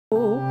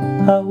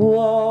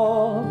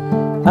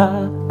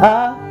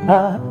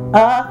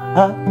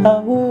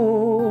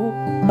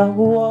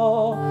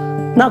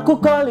Na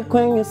kukoli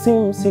kwenye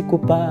simu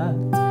sikupati,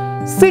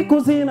 siku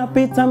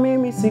zinapita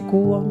mimi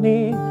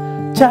sikuoni,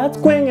 chat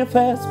kwenye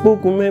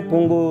Facebook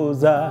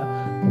umepunguza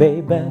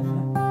baby.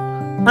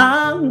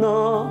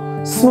 No,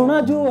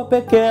 sunajua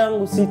peke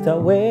yangu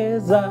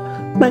sitaweza,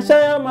 maisha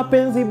ya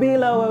mapenzi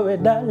bila wewe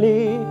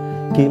dali.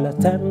 Kila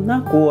time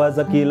na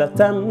kuwaza, kila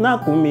time na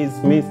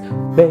kumiss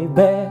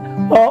baby.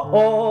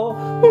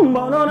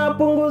 Mbona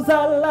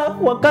unapunguza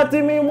love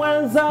wakati mimi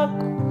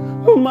mwenzako,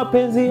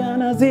 mapenzi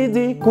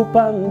yanazidi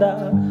kupanda.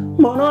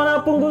 Mbona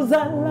unapunguza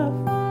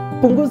love,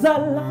 punguza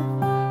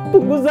love,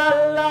 punguza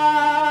love.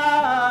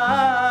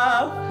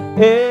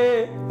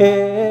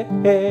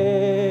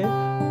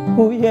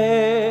 Oh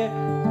yeah.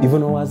 Hivyo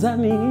unawaza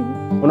nini?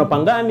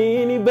 Unapanga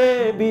nini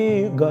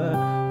baby girl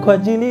kwa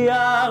ajili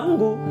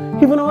yangu?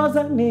 Hivyo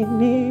unawaza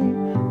nini?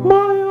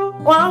 Moyo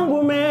wangu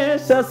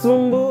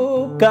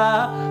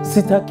umeshasumbuka,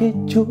 sitaki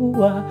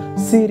jua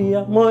siri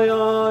ya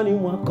moyoni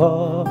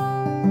mwako.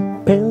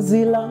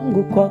 Penzi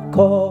langu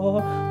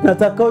kwako,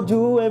 nataka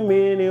ujue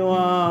mimi ni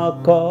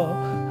wako.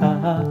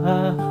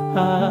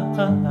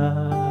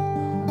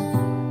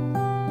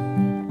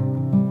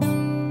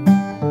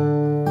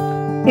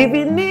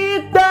 Hivi ni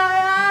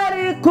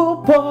tayari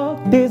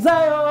kupoteza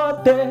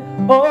yote,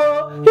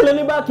 ile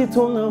nibaki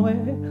tu nawe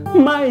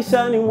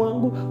maishani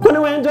mwangu, kwani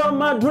wewe ndio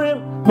my dream,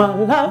 my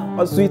love,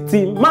 my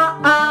sweetie, my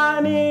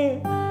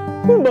honey.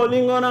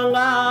 Bolingo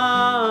nanga,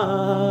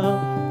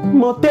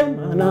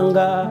 motema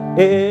nanga,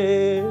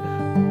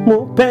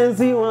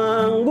 mupenzi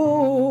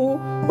wangu,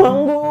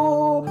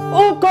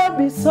 uko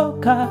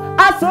bisoka,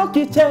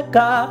 asoki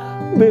cheka,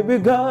 baby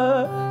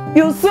girl,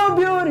 you so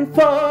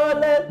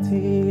beautiful,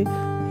 lady.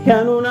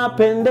 Yanu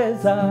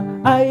napendeza,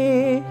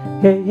 ai,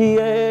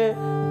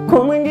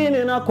 kwa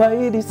mwingine na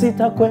kwaidi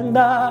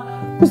sitakwenda,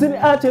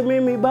 usiniache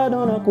mimi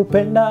bado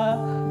nakupenda.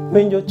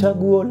 Wewe ndio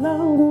chaguo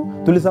langu,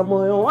 tuliza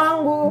moyo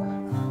wangu,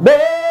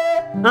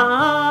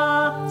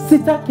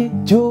 sitaki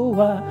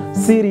jua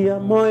siri ya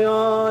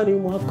moyoni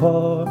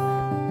mwako.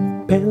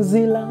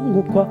 Penzi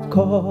langu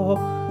kwako,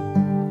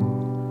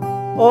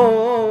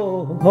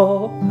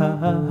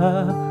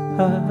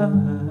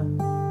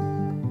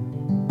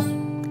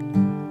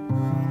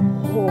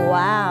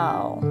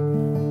 Wow.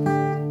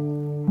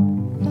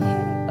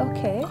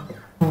 Okay.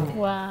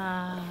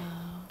 Wow.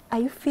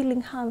 Are you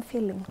feeling how I'm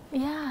feeling?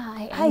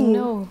 Yeah, I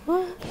know.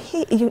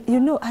 You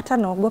know, hata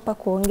naogopa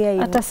kuongea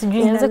hivi. Hata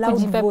sijui nianze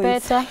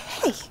kujipepeta.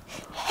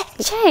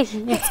 Che,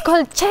 it's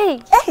called Che.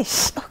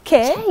 Okay.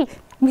 Che.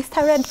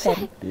 Mr.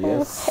 Redpen.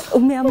 Yes.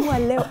 Umeamua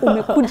leo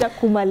umekuja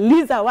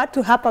kumaliza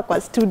watu hapa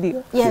kwa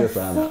studio. Yes.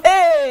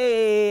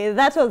 Hey,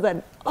 that was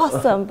an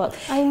awesome part.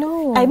 I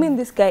know. I mean,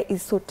 this guy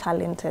is so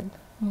talented.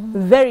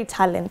 Very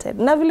talented.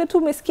 Na vile tu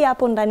umesikia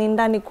hapo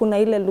ndani kuna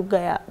ile lugha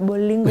ya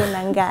bolingo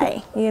na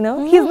ngai, you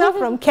know. He's not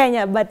from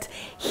Kenya, but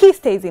he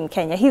stays in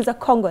Kenya. He's a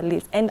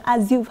Congolese, and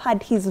as you've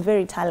heard, he's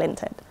very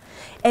talented.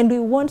 And we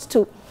want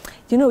to,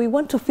 you know, we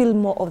want to feel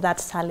more of that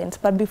talent.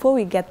 But before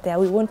we get there,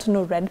 we want to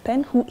know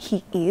Redpen, who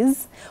he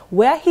is,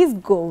 where he's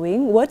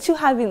going, what you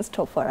have in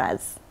store for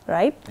us,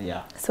 right?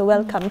 Yeah. So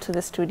welcome to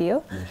the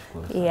studio.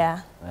 Yeah.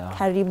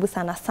 Karibu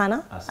sana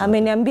sana. Asante.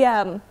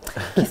 Ameniambia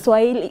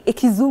Kiswahili,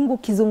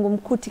 kizungu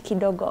mkuti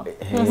kidogo.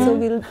 So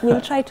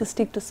we'll try to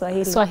stick to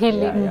Swahili.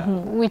 Swahili,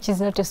 which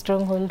is not a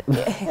stronghold.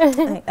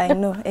 I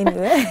know,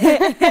 anyway.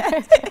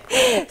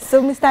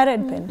 So Mr.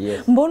 Redpen,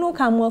 yes. Mbona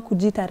ukaamua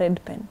kujita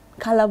Redpen?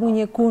 Kalamu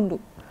nyekundu.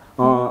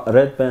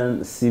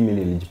 Redpen si mimi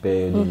nilijipea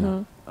hiyo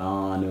jina.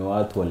 Ni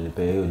watu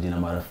walinipea hiyo jina,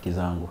 marafiki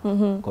zangu.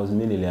 Cause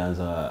mimi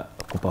nilianza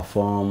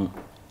kuperform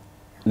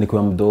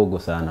nikiwa mdogo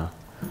sana.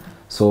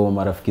 So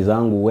marafiki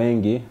zangu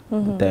wengi,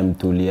 time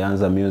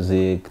tulianza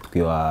music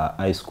tukiwa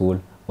high school,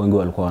 wengi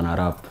walikuwa wana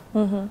rap.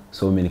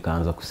 So mimi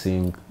nikaanza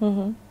kusing.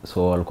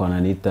 So walikuwa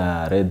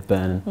wananiita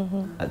Redpen,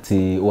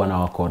 ati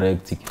wana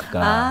correct ikifika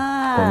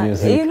kwa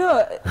music. You know,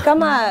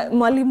 kama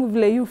mwalimu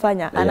vile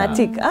yufanya,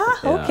 anatik.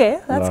 Okay,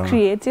 that's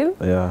creative.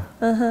 Yeah.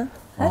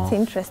 That's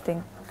interesting.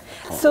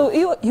 So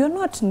you're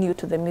not new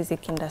to the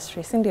music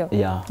industry, sindio?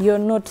 Yeah.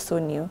 You're not so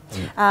new.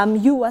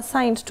 You were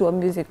signed to a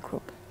music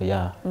group.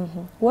 Yeah.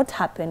 What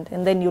happened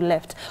and then you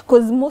left?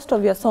 Because most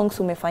of your songs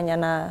umefanya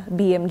na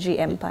BMG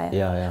Empire.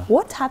 Yeah.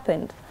 What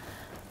happened?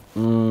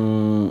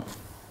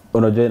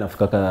 Unajua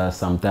inafikaka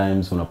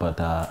sometimes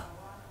unapata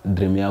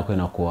dream yako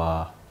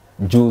inakuwa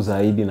juu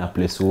zaidi na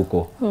place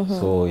huko.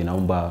 So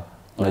inaomba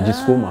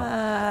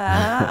unajisukuma.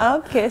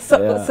 Okay.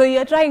 So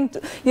you're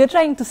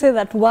trying to say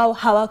that wow,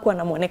 hawakuwa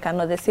na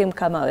muonekano the same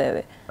kama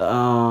wewe.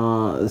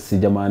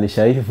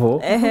 Sijamaanisha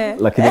hivyo,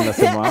 lakini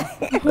nasema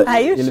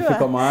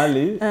ilifika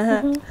mahali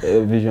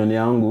vision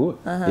yangu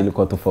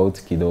ilikuwa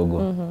tofauti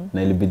kidogo,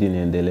 na ilibidi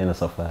niendelee na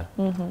safari.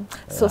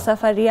 So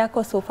safari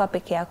yako so far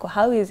peke yako,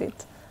 how is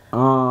it?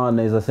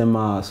 Naweza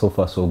sema so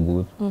far so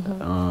good.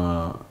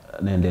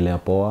 Naendelea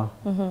poa.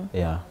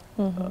 Yeah.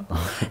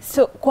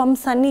 So kwa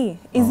msanii,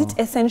 is it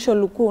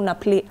essential ukuwa una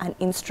play an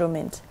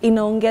instrument?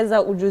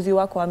 Inaongeza ujuzi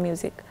wako wa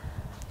music?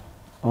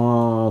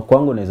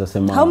 Kwangu naweza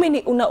sema How many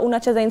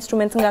unacheza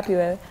instruments ngapi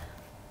wewe?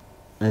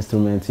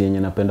 Instruments yenye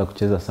napenda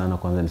kucheza sana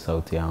kwanza ni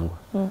sauti yangu.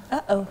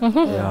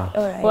 Yeah.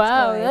 Alright.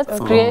 Wow,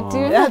 that's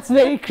creative. That's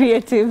very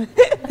creative.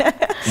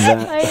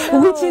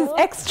 Which is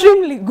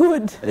extremely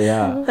good.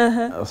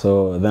 Yeah.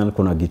 So then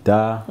kuna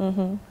guitar.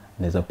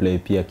 Naweza play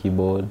pia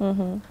keyboard.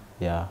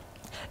 Yeah.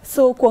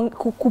 So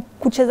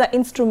kucheza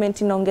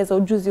instrument inaongeza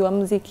ujuzi wa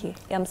muziki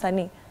ya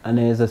msanii?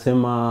 Anaweza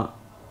sema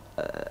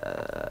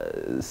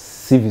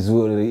si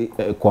vizuri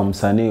kwa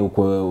msanii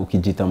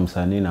ukijita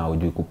msanii na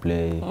hujui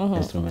kuplay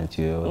instrument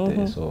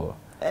yoyote. So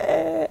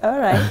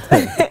alright.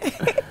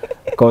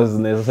 Cause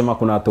naweza sema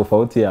kuna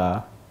tofauti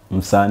ya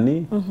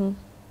msanii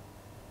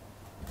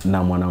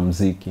na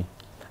mwanamuziki.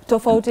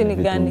 Tofauti ni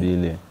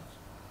gani?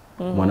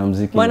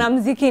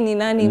 Mwanamuziki ni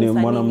nani, msanii?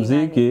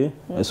 Mwanamuziki,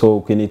 so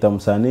ukiniita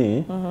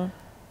msanii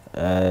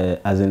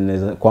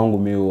kwangu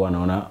mimi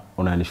wanaona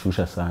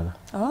unanishusha sana.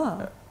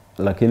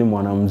 Lakini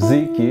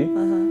mwanamuziki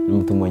ni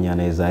mtu mwenye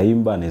anaweza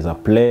imba, anaweza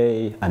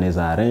play,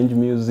 anaweza arrange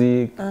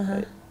music,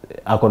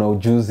 ako na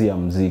ujuzi ya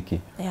muziki.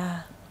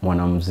 Yeah.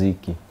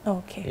 Mwanamuziki.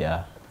 Okay.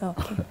 Yeah.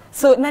 Okay.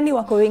 So nani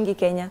wako wengi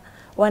Kenya?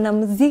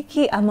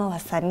 Wanamuziki ama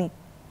wasanii?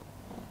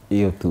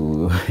 Hiyo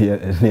tu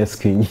ni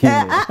siku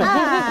nyingine.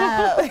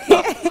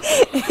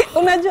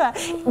 Unajua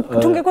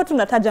tungekuwa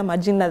tunataja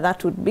majina,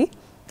 that would be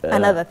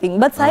another thing,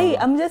 but sahi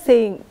I'm just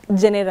saying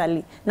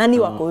generally nani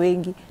wako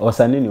wengi?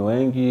 Wasanii ni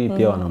wengi,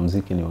 pia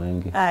wanamuziki ni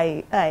wengi.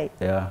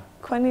 Yeah.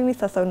 Kwa nini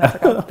sasa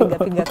unataka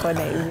kupiga kona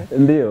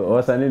hivi? Ndio,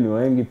 wasanii ni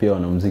wengi, pia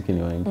wanamuziki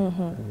ni wengi.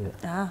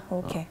 Yeah.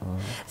 Okay.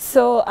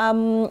 So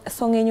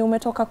song yenye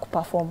umetoka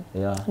kuperform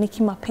ni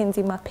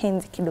kimapenzi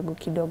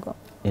kidogo.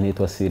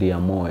 Inaitwa Siri ya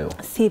Moyo.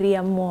 Siri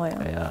ya Moyo.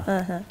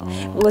 Yeah.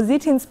 Was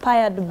it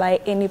inspired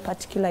by any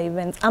particular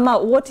events? Ama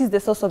what is the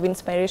source of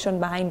inspiration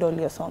behind all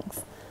your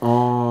songs?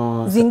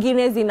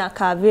 Zingine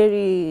zinakaa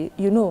very,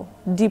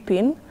 deep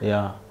in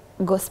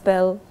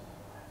gospel.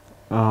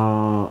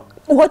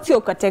 What's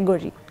your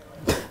category?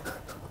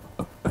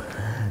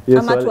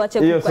 Ama tuache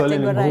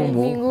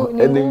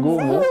kucategorize. Ni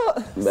ngumu.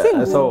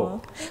 So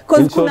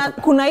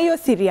kuna hiyo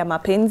siri ya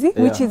mapenzi,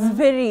 which is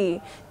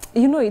very,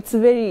 it's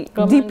very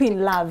romantic, deep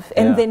in love,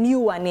 and the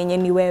new one yenye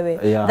ni wewe,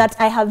 that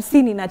I have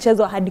seen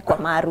inachezwa hadi kwa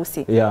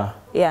maharusi.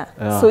 Yeah.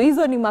 So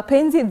hizo ni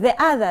mapenzi. The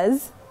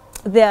others,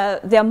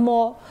 they're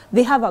more,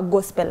 they have a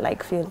gospel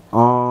like feel.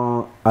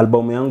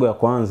 Album yangu ya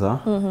kwanza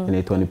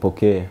inaitwa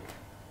Nipokee.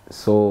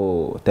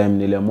 So time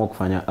niliamua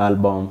kufanya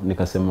album,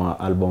 nikasema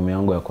album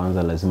yangu ya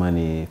kwanza lazima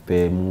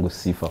nipe Mungu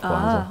sifa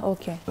kwanza.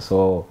 Okay.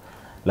 So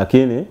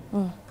lakini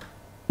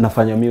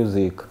nafanya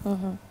music.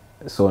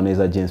 So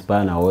naweza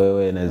jinspire na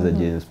wewe, naweza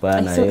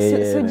jinspire na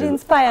yeye. So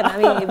jinspire na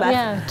mimi basi.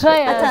 Yeah,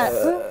 try us.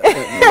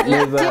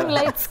 Team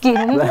light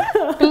skin.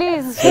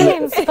 Please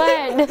feel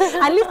inspired.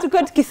 At least tuko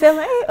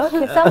tukisema,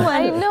 okay,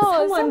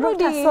 someone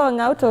wrote a song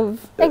out of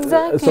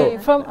exactly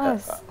from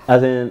us.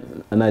 As in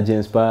na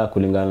jinspire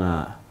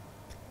kulingana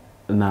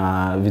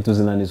na vitu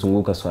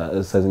zinanizunguka,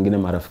 saa zingine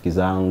marafiki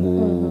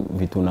zangu,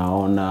 vitu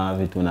naona,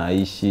 vitu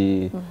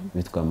naishi,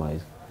 vitu kama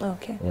hizo.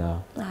 Okay. Yeah.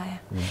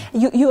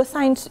 You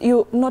signed,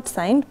 you not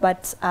signed,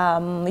 but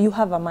you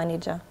have a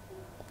manager,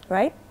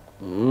 right?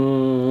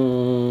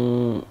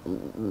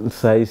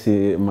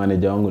 Saisi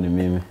manager wangu ni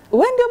mimi.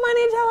 When ndio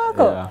manager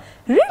wako? Yeah.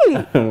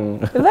 Really?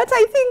 But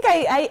I think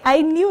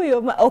I knew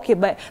you. Okay,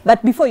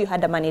 but before you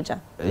had a manager.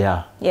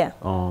 Yeah. Yeah.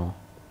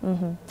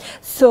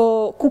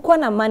 So kukuwa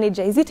na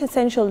manager, is it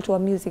essential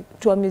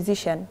to a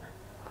musician?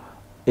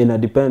 Ina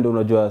depend,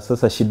 unajua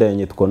sasa shida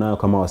yenye tuko nayo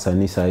kama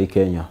wasanii hii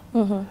Kenya.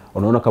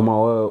 Unaona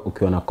kama wewe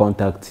ukiwa na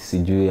contact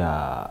sijui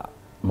ya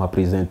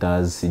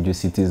presenters, sijui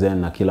Citizen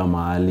na kila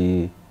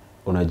mahali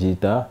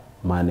unajiita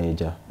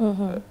manager.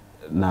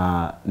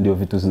 Na ndio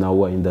vitu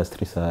zinaua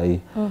industry hii.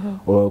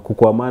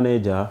 Kukuwa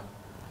manager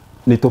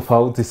ni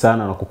tofauti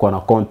sana na kukuwa na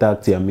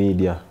contact ya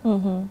media.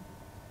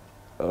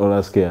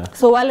 Unasikia?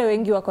 So wale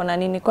wengi wako na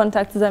nini?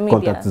 Contacts za media?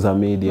 Contacts za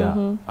media.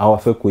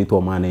 Hawafai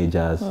kuitwa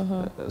managers.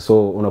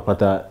 So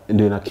unapata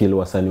ndio inakill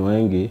wasanii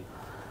wengi.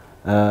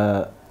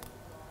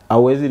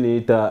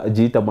 Hawezi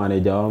jiita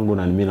manager wangu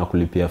na mimi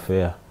nakulipia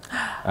fare.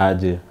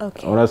 Aje.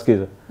 Okay.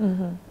 Unasikiza?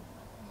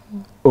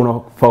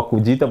 Unafaa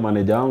kujiita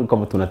manager wangu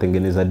kama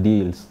tunatengeneza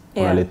deals.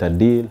 Unaleta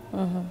deal.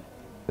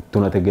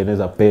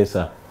 Tunatengeneza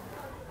pesa.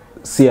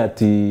 Si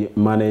ati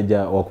manager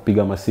wa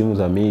kupiga masimu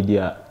za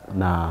media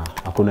na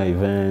hakuna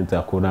event,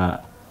 hakuna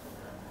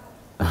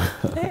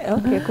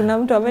okay, kuna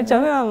mtu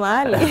amechomewa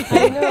mahali.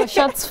 I know,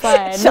 shots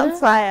fired. Shots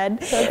fired.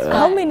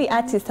 How many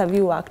artists have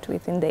you worked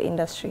with in the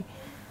industry?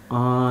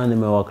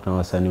 Nimework na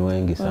wasanii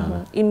wengi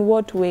sana. In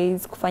what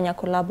ways? Kufanya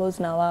collabs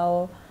na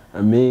wao?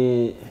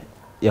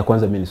 Ya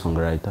kwanza mimi ni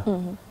songwriter.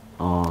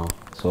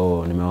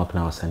 So nimework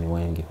na wasanii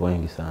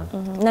wengi sana.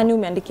 Nani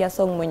umeandikia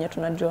song mwenye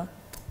tunajua?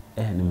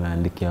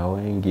 Nimeandikia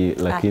wengi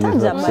lakini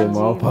sasa kusema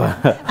hapa.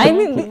 I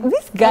mean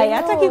this guy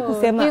hataki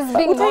kusema.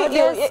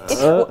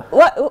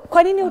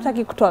 Kwa nini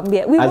hutaki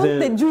kutuambia? We want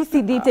the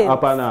juicy details.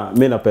 Hapana,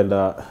 mimi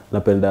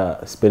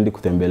sipendi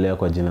kutembelea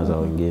kwa jina za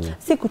wengine.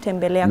 Si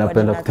kutembelea kwa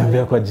jina. Napenda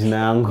kutembea kwa jina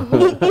yangu.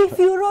 If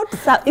you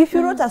if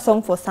you wrote a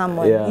song for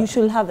someone, Yeah. you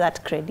should have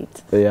that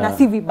credit. Yeah. Na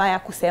si vibaya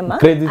kusema,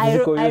 Credit I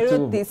ziko wrote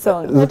YouTube. this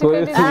song. Ziko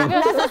Credit YouTube.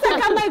 Na sasa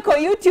kama iko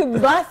YouTube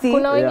basi,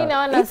 Kuna wengine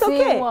hawana It's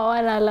okay. simu,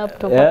 hawana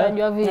laptop, Yeah.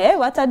 watajua vipi?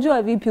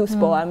 watajua vipi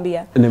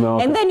usipowaambia.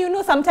 Nimewaka. And then you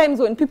know sometimes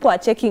when people are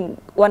checking,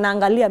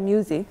 wanaangalia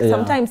music, Yeah.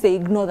 sometimes they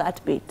ignore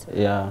that bit.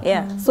 Yeah.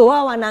 Yeah. So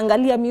wao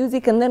wanaangalia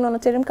music and then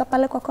wanateremka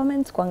pale kwa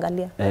comments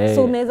kuangalia. Hey.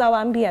 So unaweza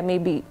waambia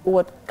maybe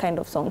what kind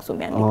of songs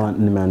umeandika.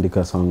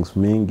 Nimeandika songs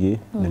mingi,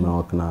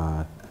 nimewaka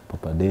na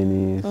Papa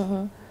Dennis,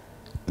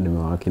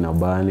 nimewaka na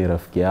Bani,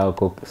 rafiki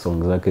yako,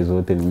 songs zake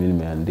zote mimi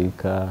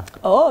nimeandika.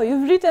 Oh,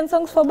 you've written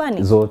songs for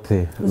Bani?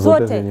 Zote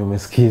zenye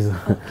umesikiza.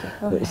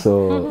 Okay.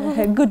 So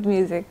good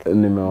music.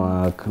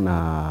 nimewaka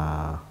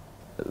na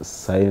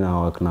Saina,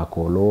 waka na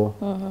Kolo,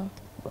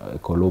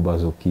 Kolo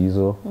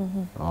Bazukizo,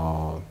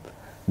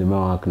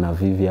 nimewaka na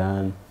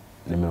Vivian,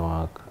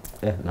 nimewaka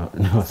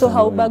so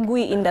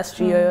haubagui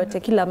industry yoyote,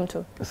 kila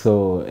mtu?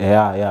 So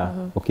yeah.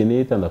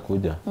 Ukiniita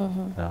ndakuja.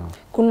 Yeah.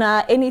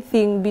 Kuna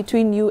anything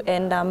between you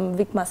and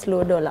Vic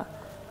Maslow?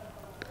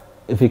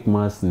 Vic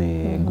Mas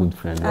ni good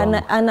friend wangu.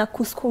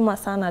 Anakusukuma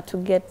sana to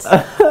get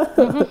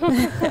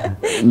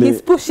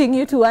he's pushing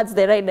you towards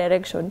the right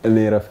direction.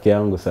 Ni rafiki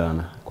yangu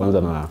sana.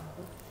 Kwanza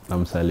na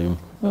msalimu.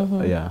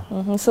 Yeah.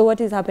 So what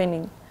is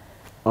happening?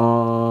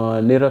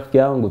 Ni rafiki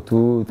yangu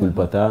tu,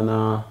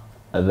 tulipatana,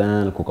 and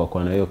then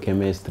kukakuwa na hiyo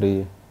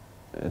chemistry,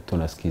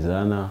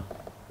 tunasikizana.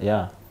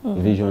 Yeah.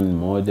 Vision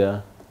moja.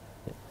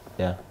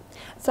 Yeah.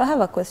 So I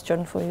have a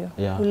question for you.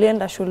 Yeah.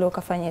 Ulienda shule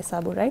ukafanya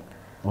hesabu, right?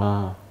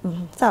 Wow.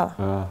 Sawa.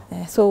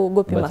 So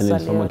ugopi maswali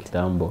nilisoma yote.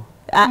 kitambo.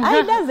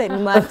 It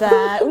doesn't matter.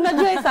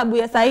 Unajua hesabu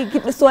ya sahi,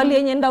 swali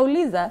yenye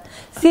ndauliza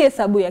si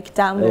hesabu ya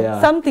kitambo.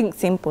 Yeah. Something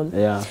simple.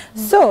 Yeah.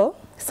 So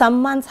some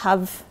months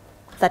have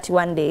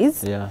 31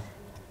 days. Yeah.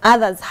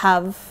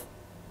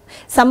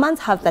 Some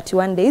months have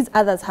 31 days,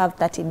 others have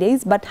 30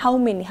 days, but how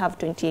many have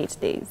 28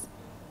 days?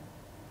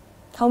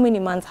 How many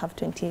months have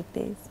 28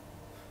 days?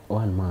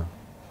 1 month.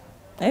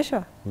 Are you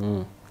sure?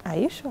 Are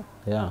you sure?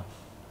 Yeah.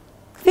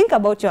 Think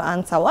about your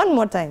answer one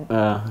more time.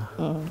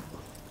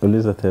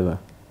 Uliza tena.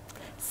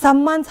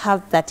 Some months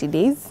have 30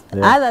 days,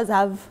 Yeah. others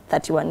have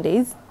 31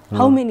 days.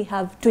 How many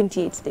have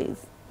 28 days?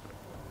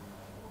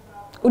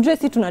 Ujue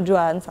si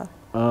tunajua answer.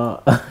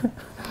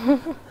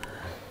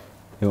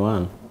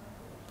 One.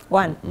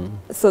 One.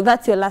 So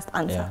that's your last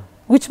answer. Yeah.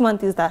 Which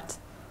month is that?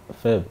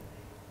 Feb.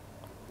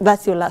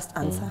 That's your last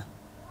answer.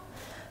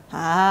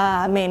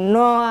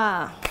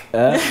 Noah.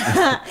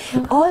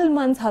 All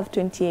months have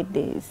 28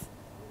 days.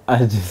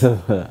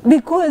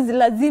 Because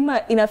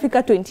lazima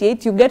inafika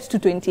 28, you get to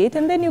 28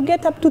 and then you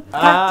get up to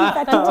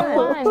 30,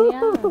 31.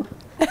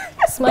 Yeah.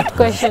 Smart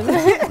question.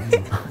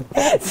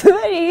 It's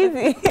very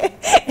easy.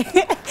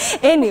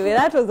 Anyway,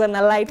 that was on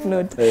a light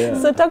note.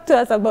 Yeah. So talk to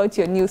us about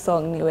your new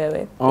song, Ni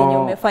Wewe. Yenye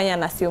umefanya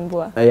na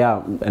Siombua.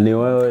 Yeah, Ni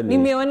Wewe ni...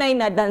 Nimeona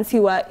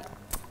inadansiwa,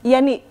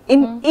 yani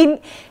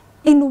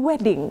in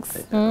weddings.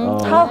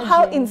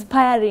 How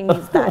inspiring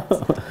is that?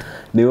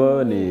 Ni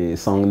Wewe ni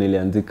song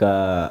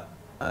niliandika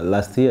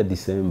last year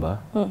December.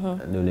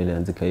 Ndio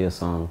niliandika hiyo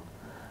song.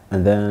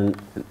 And then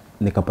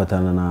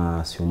nikapatana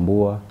na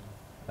Siombua.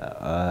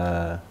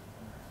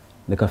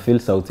 Nika feel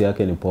sauti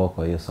yake ni poa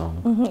kwa hiyo song.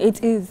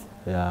 It is.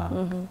 Yeah.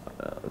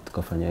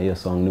 Tukafanya hiyo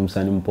song, ni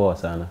msanii mpoa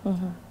sana.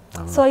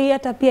 So hii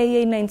hata pia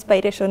hii ina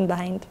inspiration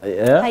behind.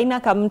 Yeah. Haina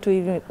kama mtu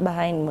hivi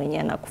behind mwenye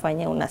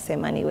anakufanya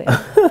unasema ni wewe.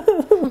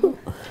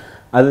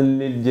 As in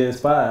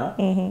niliinspire.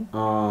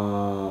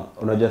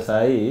 Unajua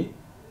saa hii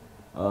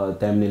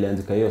time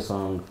niliandika hiyo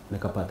song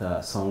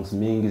nikapata songs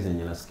mingi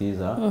zenye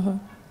nasikiza.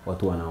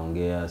 Watu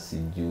wanaongea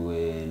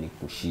sijue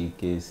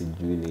nikushike,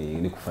 sijui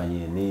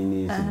nikufanyie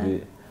nini,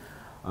 sijui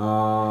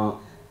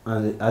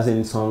as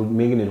in song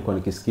mingi nilikuwa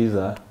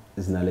nikisikiza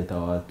zinaleta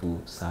watu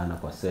sana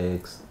kwa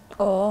sex.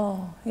 Oh,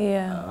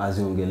 yeah.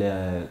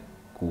 Aziongelea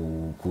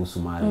kuhusu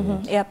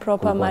marriage. Yeah,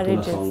 proper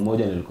marriages. Kuna song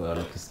moja nilikuwa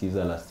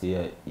nikisikiza last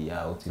year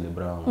ya Otile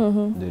Brown.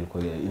 Ndio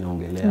ilikuwa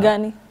inaongelea.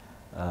 Gani?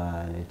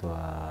 Inaitwa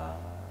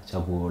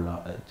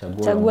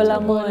Chaguo la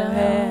Mola.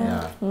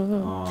 Yeah.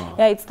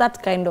 Yeah, it's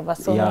that kind of a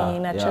song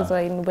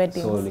inachezwa in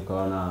weddings. So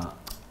nikaona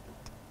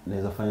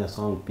naweza fanya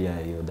song pia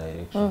hiyo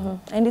direction.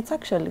 And it's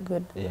actually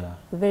good. Yeah.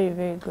 Very,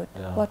 very good.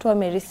 Yeah. Watu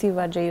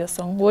wame-receive aje hiyo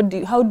song?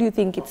 How do you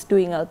think it's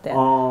doing out there?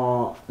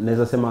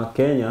 Naweza sema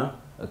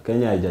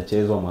Kenya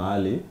haijachezwa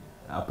mahali.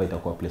 Hapa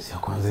itakuwa place ya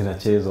kwanza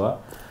inachezwa.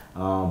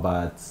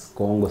 But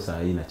Kongo saa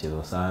hii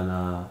inachezwa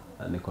sana.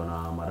 Niko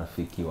na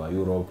marafiki wa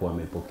Europe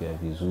wamepokea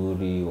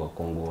vizuri, wa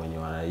Kongo wenye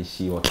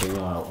wanaishi, wa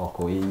Kenya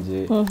wako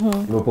nje.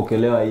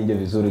 Imepokelewa nje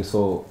vizuri,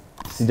 so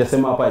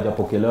sijasema hapa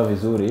haijapokelewa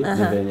vizuri,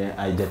 ni venye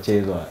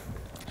haijachezwa.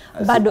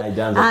 Bado,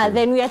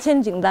 then we are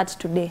changing that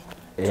today.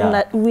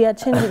 Yeah. We are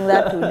changing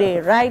that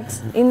today,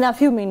 right? In a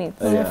few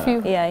minutes.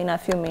 Yeah. In a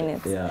few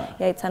minutes.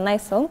 Yeah, it's a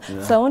nice song.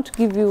 Yeah. So I want to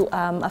give you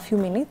a few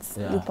minutes.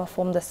 Yeah. You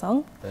perform the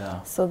song.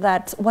 Yeah. So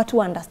that watu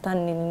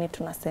understand nini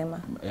tunasema.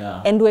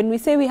 Yeah. And when we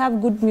say we have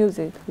good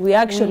music, we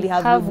actually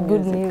have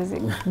good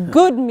music.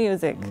 Good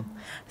music.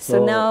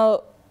 So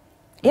now,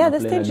 Yeah, Na the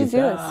play na stage is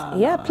guitar.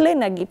 yours. Yeah, play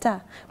na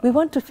guitar. We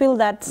want to feel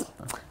that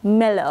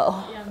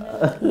mellow.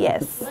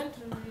 Yes.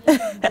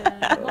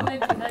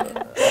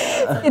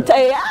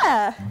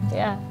 Yeah.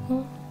 Yeah.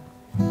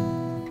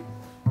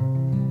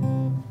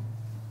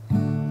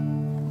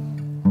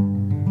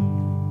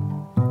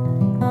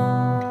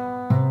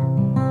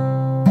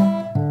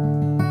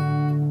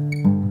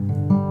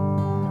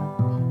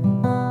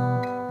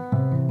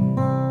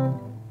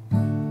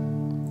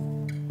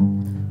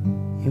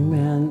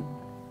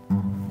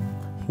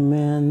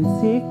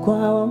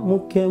 Imeandikwa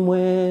mke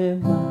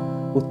mwema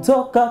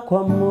utoka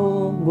kwa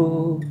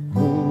Mungu,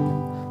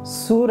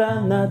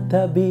 sura na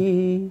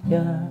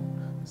tabia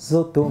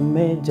zote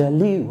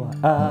umejaliwa.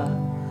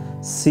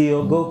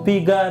 Siogopi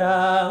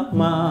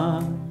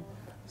gharama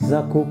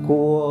za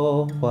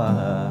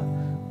kukuoa.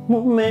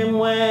 Mume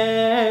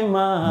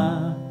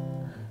mwema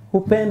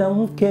upenda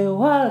mke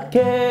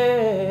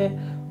wake,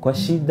 kwa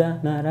shida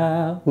na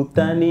raha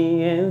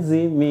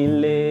utanienzi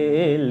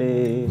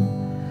milele.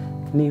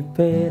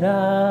 Nipera,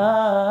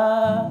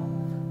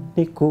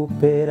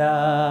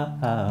 nikupera,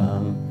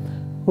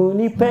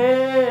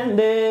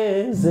 unipendeze,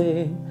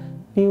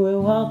 niwe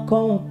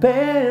wako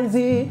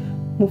mpenzi,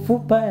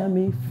 mfupa ya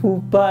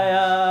mifupa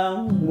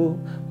yangu,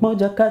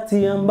 moja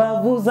kati ya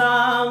mbavu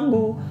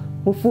zangu,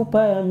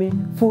 mfupa ya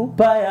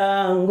mifupa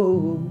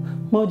yangu,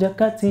 moja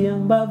kati ya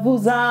mbavu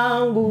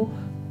zangu,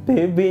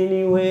 baby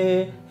ni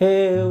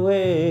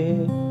wewe,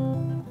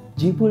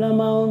 jibu la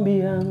maombi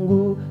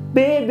yangu,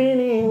 baby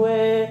ni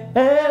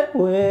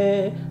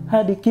wewe,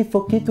 hadi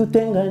kifo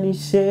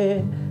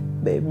kitutenganishe,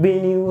 baby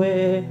ni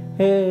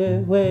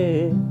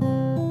wewe,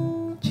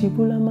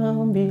 jibu la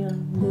maombi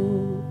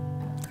yangu.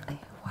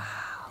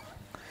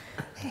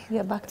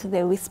 You're back to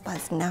the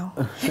whispers now.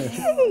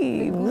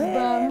 Hey,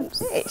 man.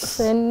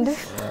 And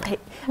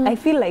I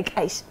feel like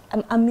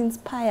I'm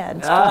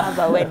inspired to have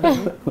a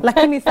wedding.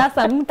 Lakini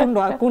sasa mtu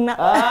ndo hakuna.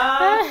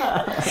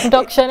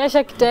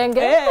 Nitakushonesha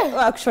kitenge.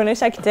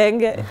 Wakushonesha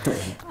kitenge.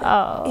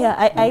 Oh.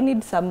 Yeah, I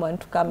need someone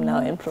to come now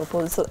and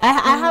propose. So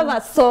I have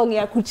a song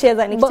ya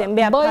kucheza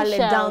nikitembea pale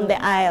down the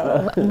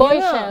aisle. Boy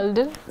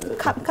child.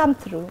 Come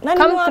through. Na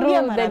Come nimewambia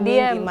through mara the mingi,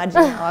 DM.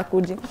 imagine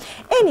hawakuji.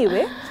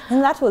 Anyway,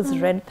 and that was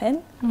Red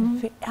Pen.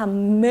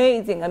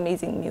 Amazing,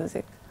 amazing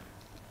music.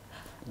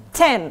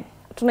 10.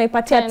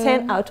 Tunaipatia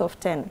 10 out of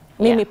 10.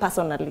 Mimi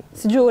personally.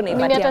 Sijui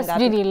unaipatia Mimi hata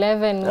sijui ngapi. ni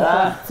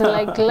 11. It's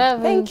like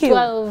 11, Thank you.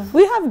 12.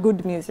 We have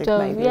good music,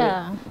 12, by the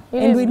yeah. way.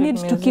 It And is we good need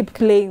to music. keep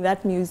playing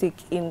that music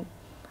in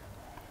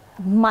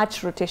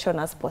much rotation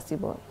as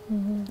possible.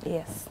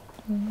 Yes.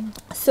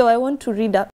 So I want to read up